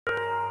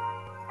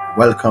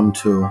Welcome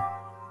to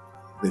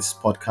this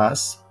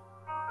podcast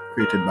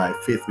created by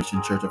Faith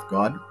Mission Church of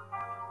God,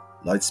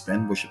 Lloyd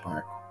Spen, Bushy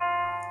Park,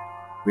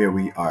 where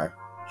we are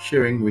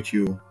sharing with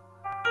you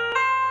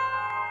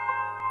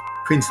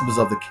principles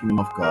of the kingdom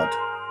of God.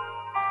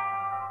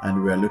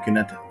 And we are looking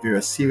at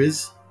various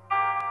series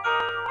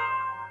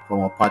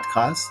from our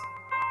podcast.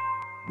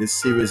 This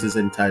series is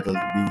entitled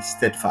Be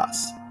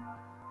Steadfast.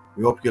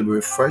 We hope you'll be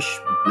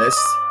refreshed, be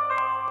blessed,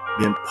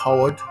 be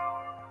empowered,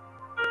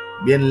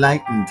 be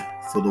enlightened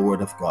through the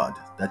Word of God,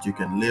 that you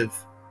can live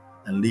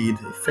and lead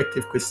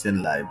effective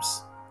Christian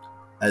lives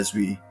as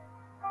we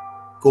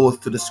go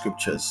through the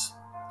scriptures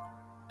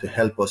to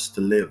help us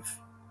to live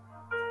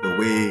the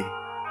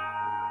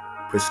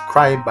way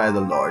prescribed by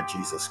the Lord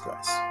Jesus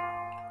Christ,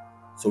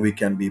 so we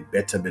can be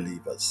better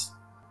believers,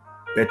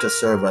 better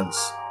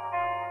servants,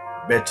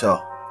 better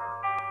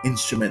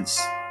instruments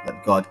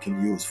that God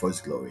can use for His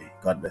glory.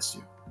 God bless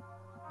you.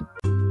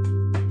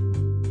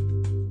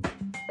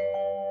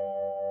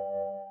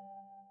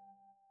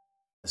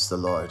 Bless the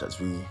Lord. As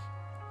we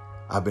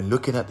have been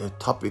looking at the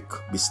topic,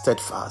 be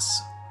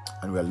steadfast,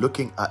 and we are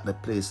looking at the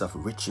place of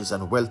riches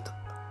and wealth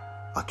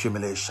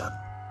accumulation,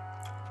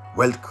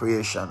 wealth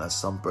creation, as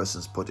some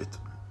persons put it.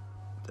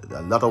 There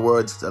are a lot of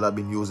words that have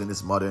been used in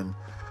this modern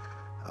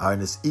in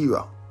this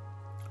era.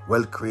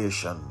 Wealth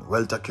creation,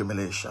 wealth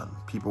accumulation.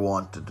 People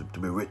want to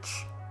be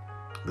rich.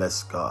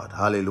 Bless God.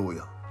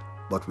 Hallelujah.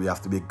 But we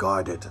have to be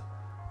guarded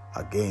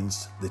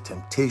against the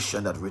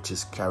temptation that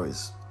riches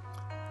carries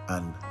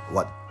and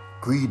what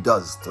greed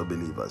does to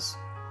believers.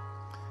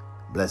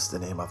 Bless the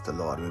name of the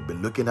Lord. We've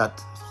been looking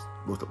at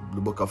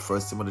the book of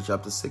 1 Timothy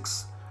chapter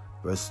 6,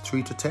 verse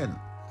 3 to 10.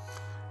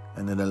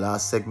 And in the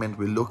last segment,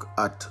 we look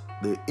at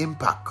the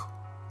impact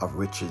of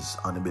riches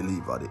on the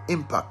believer, the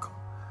impact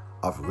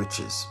of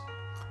riches.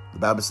 The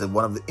Bible said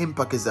one of the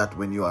impact is that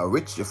when you are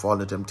rich, you fall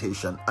into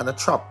temptation and a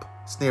trap.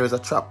 Snare is a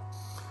trap,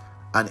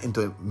 and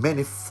into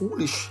many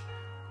foolish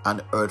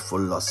and hurtful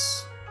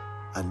lusts.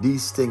 And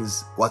these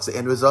things, what's the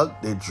end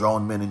result? They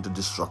drown men into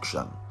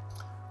destruction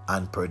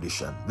and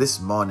perdition. This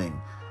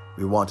morning,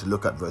 we want to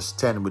look at verse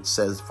 10, which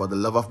says, "For the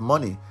love of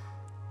money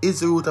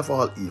is the root of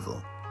all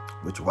evil,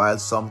 which while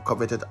some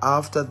coveted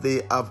after,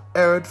 they have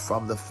erred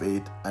from the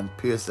faith and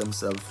pierced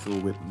themselves through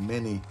with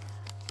many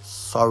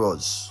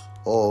sorrows."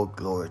 Oh,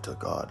 glory to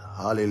God.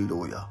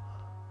 Hallelujah.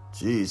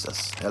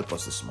 Jesus, help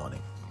us this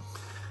morning.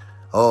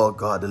 Oh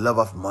God, the love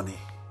of money.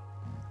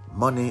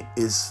 Money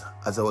is,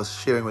 as I was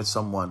sharing with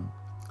someone,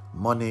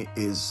 money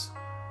is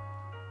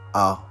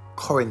a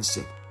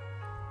currency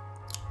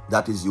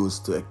that is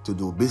used to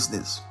do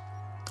business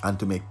and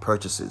to make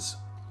purchases.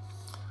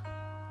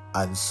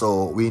 And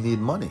so we need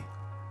money.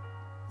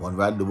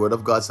 The word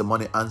of God says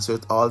money answers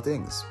all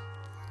things.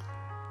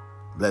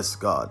 Bless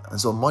God. And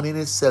so money in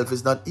itself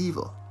is not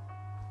evil.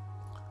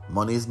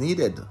 Money is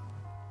needed.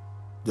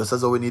 Just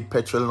as though we need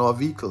petrol in our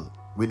vehicle.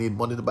 We need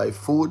money to buy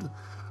food.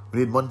 We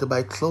need money to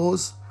buy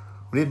clothes.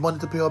 We need money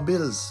to pay our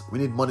bills. We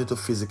need money to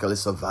physically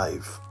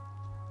survive.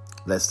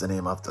 Bless the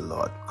name of the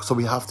Lord. So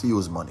we have to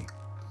use money.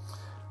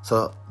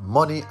 So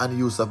money and the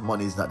use of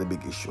money is not the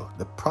big issue.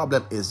 The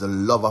problem is the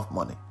love of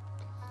money.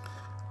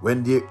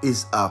 When there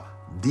is a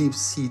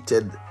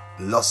deep-seated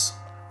lust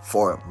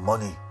for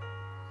money,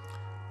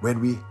 when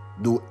we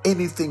do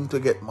anything to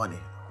get money,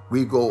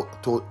 we go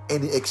to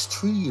any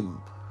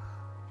extreme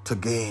to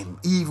gain,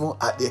 even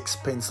at the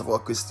expense of our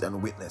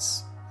Christian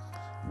witness,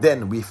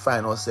 then we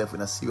find ourselves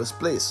in a serious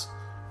place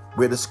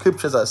where the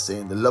scriptures are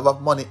saying the love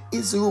of money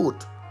is the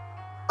root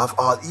of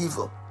all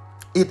evil.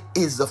 It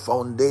is the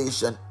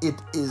foundation.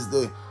 It is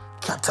the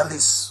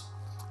catalyst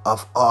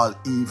of all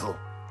evil.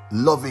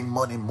 Loving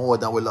money more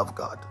than we love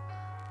God.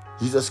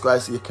 Jesus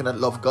Christ said you cannot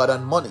love God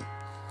and money.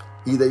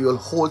 Either you'll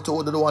hold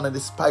to the one and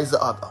despise the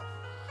other.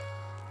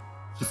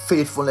 Your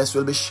faithfulness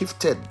will be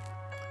shifted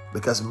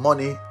because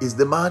money is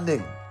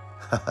demanding.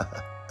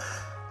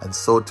 And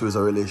so too is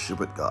our relationship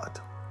with God.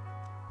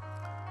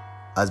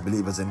 As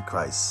believers in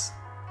Christ,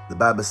 the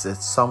Bible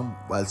says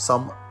while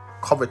some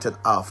coveted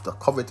after.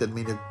 Coveted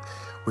meaning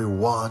we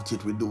want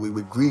it, we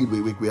greed,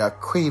 we are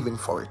craving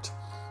for it.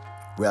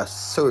 We are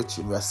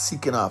searching, we are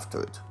seeking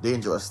after it.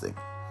 Dangerous thing.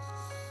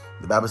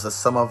 The Bible says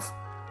some have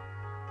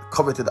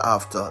coveted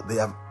after, they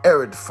have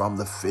erred from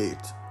the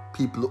faith.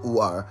 People who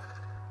are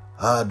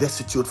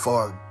destitute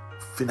for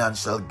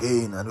financial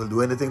gain and will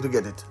do anything to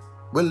get it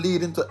will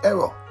lead into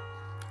error.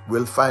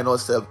 We'll find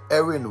ourselves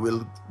erring,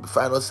 we'll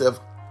find ourselves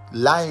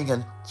lying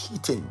and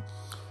cheating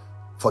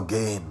for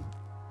gain.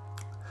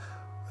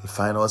 We'll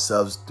find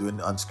ourselves doing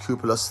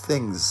unscrupulous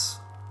things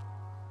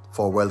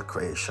for wealth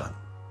creation.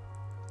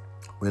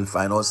 We'll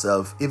find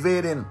ourselves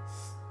evading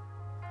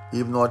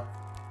even our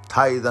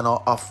tithe and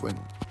our offering.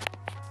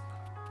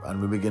 And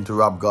we begin to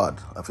rob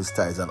God of His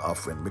tithes and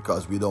offering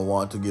because we don't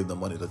want to give the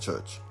money to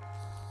church.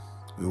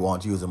 We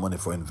want to use the money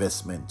for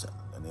investment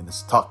and in the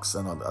stocks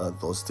and all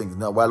those things.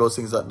 Now, while those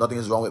things, nothing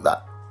is wrong with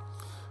that.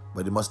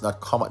 But it must not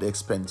come at the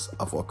expense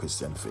of our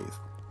Christian faith.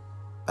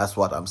 That's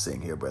what I'm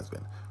saying here,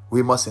 brethren.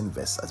 We must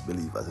invest as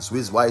believers.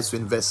 It's wise to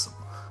invest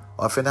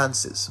our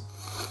finances.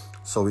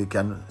 so we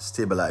can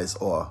stabilize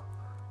our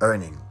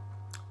earning,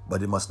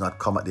 but it must not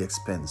come at the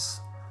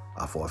expense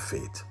of our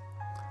faith.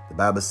 The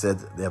Bible said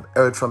they have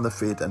erred from the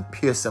faith and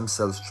pierced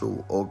themselves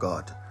through, O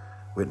God,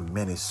 with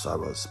many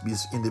sorrows.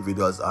 These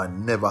individuals are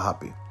never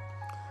happy.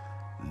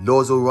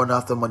 Those who run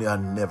after money are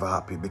never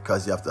happy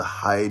because you have to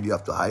hide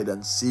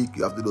and seek,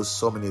 you have to do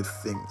so many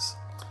things.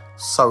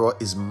 Sorrow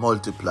is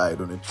multiplied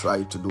when we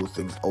try to do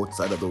things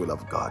outside of the will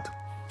of God.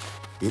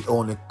 It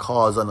only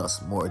causes on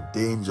us more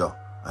danger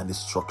and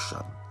destruction.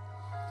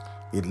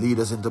 It leads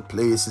us into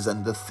places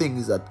and the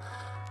things that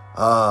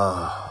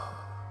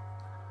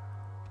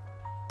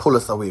pull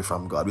us away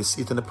from God. We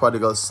see it in the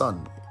prodigal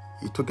son.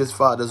 He took his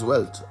father's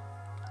wealth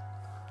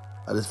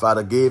that his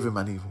father gave him,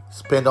 and he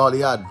spent all he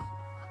had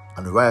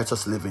on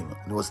righteous living,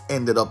 and he was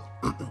ended up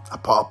a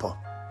pauper,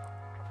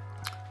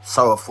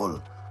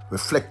 sorrowful,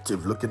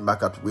 reflective, looking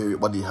back at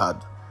what he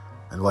had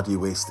and what he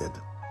wasted.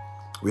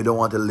 We don't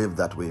want to live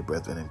that way,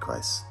 brethren in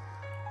Christ.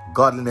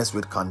 Godliness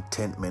with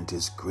contentment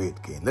is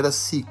great gain. Let us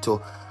seek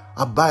to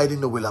abide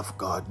in the will of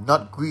God,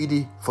 not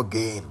greedy for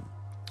gain,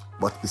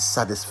 but be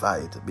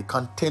satisfied. Be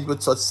content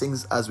with such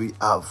things as we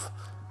have,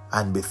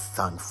 and be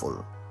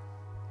thankful.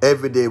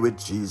 Every day with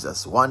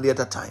Jesus, one day at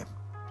a time,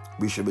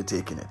 we should be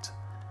taking it.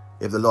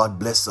 If the Lord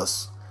bless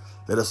us,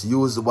 let us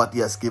use what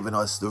He has given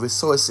us, the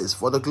resources,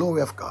 for the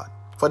glory of God,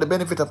 for the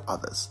benefit of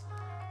others,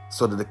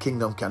 so that the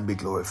kingdom can be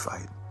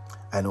glorified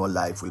and our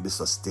life will be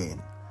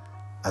sustained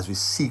as we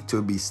seek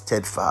to be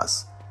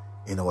steadfast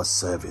in our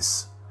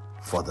service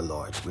for the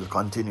Lord. We'll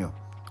continue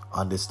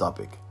on this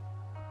topic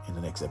in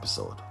the next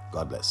episode.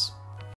 God bless.